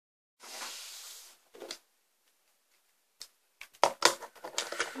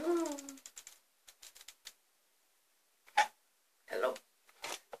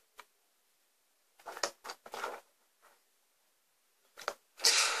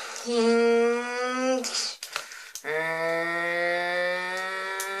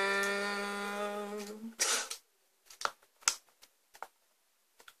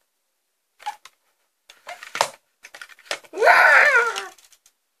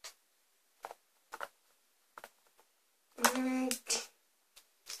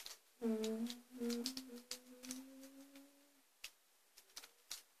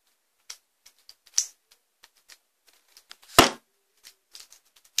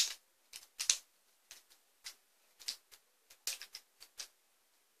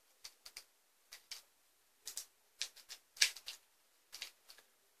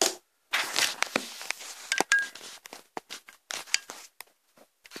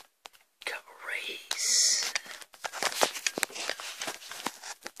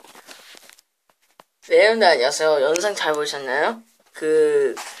네, 여러분들 안녕하세요. 영상 잘 보셨나요?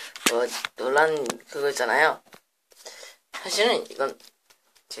 논란 그거 있잖아요. 사실은 이건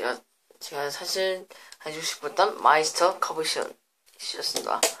제가 사실 해주고 싶었던 마이스터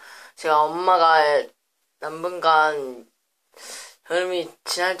갑옷이었습니다. 제가 엄마가 남분간 여름이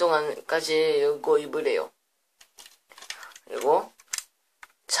지날 동안까지 이거 입으래요. 그리고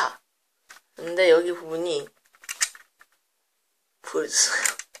근데 여기 부분이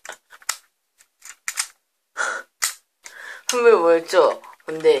부러졌어요. 선배 뭐였죠?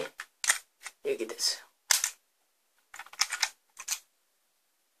 근데 이렇게 됐어요.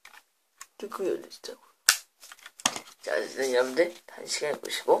 뚜껑이 열렸죠. 자, 일단 여러분들 다시 시간에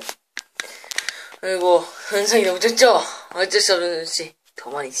보시고, 그리고 영상이 너무 좋죠? 어쩔 수 없는 것이 더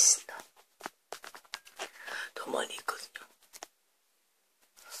많이 있습니다. 더 많이 있거든요.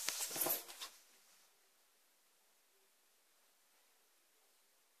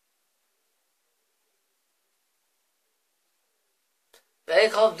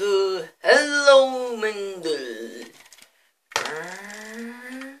 웰컴 투 헬로맨들.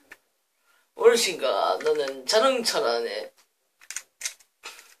 어르신가 너는 자랑차라네.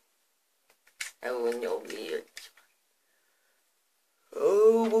 여러분 여기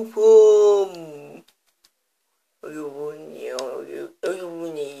부품 여기 부분이요. 여기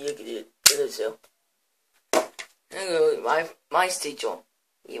부분이 이렇게 되어있어요. 여기 마이스터 있죠.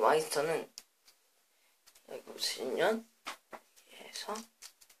 이 마이스터는 여기 보시면 해서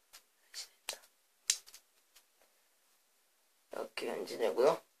이렇게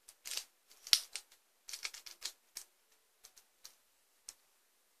연지되고요.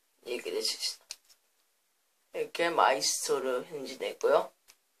 이렇게 되십니다. 이렇게 마이스터로 현지됐고요.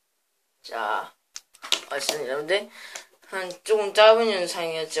 자, 아시는 여러분들 조금 짧은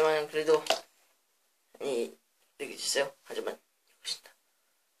영상이었지만 그래도 이렇게 됐어요. 하지만 이것입니다.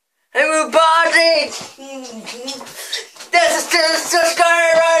 Everybody, that's